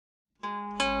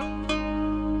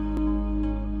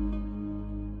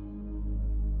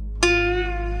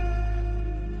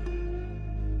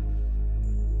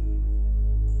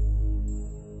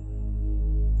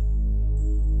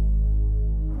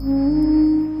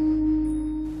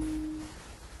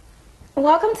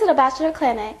Welcome to the Batchelor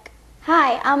Clinic.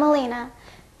 Hi, I'm Alina.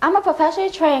 I'm a professionally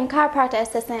trained chiropractic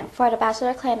assistant for the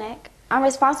Batchelor Clinic. I'm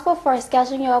responsible for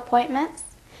scheduling your appointments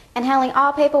and handling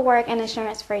all paperwork and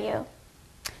insurance for you.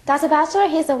 Dr. Batchelor,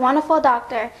 he's a wonderful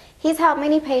doctor. He's helped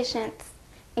many patients,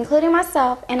 including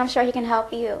myself, and I'm sure he can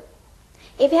help you.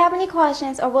 If you have any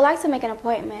questions or would like to make an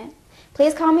appointment,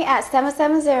 please call me at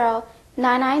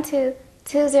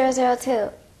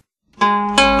 770-992-2002.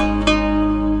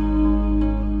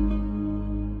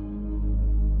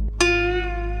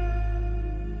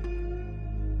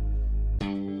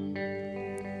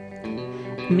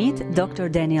 Meet Dr.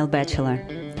 Daniel Batchelor.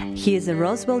 He is a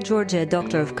Roswell, Georgia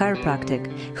doctor of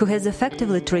chiropractic who has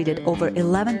effectively treated over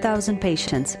 11,000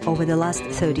 patients over the last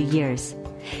 30 years.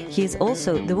 He is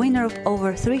also the winner of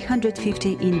over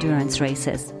 350 endurance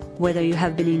races. Whether you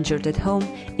have been injured at home,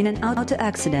 in an auto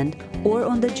accident, or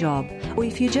on the job, or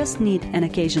if you just need an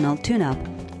occasional tune-up,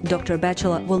 Dr.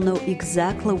 Batchelor will know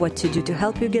exactly what to do to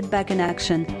help you get back in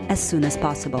action as soon as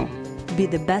possible. Be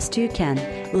the best you can.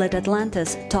 Let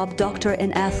Atlanta's top doctor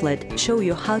and athlete show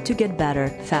you how to get better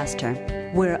faster.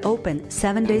 We're open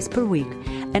 7 days per week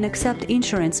and accept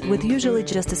insurance with usually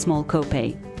just a small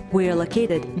copay. We are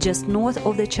located just north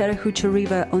of the Chattahoochee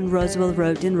River on Roswell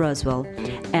Road in Roswell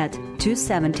at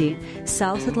 270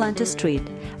 South Atlanta Street,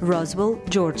 Roswell,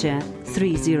 Georgia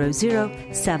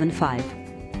 30075.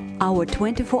 Our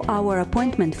 24-hour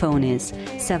appointment phone is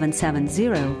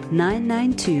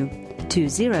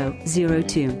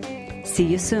 770-992-2002. See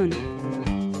you soon.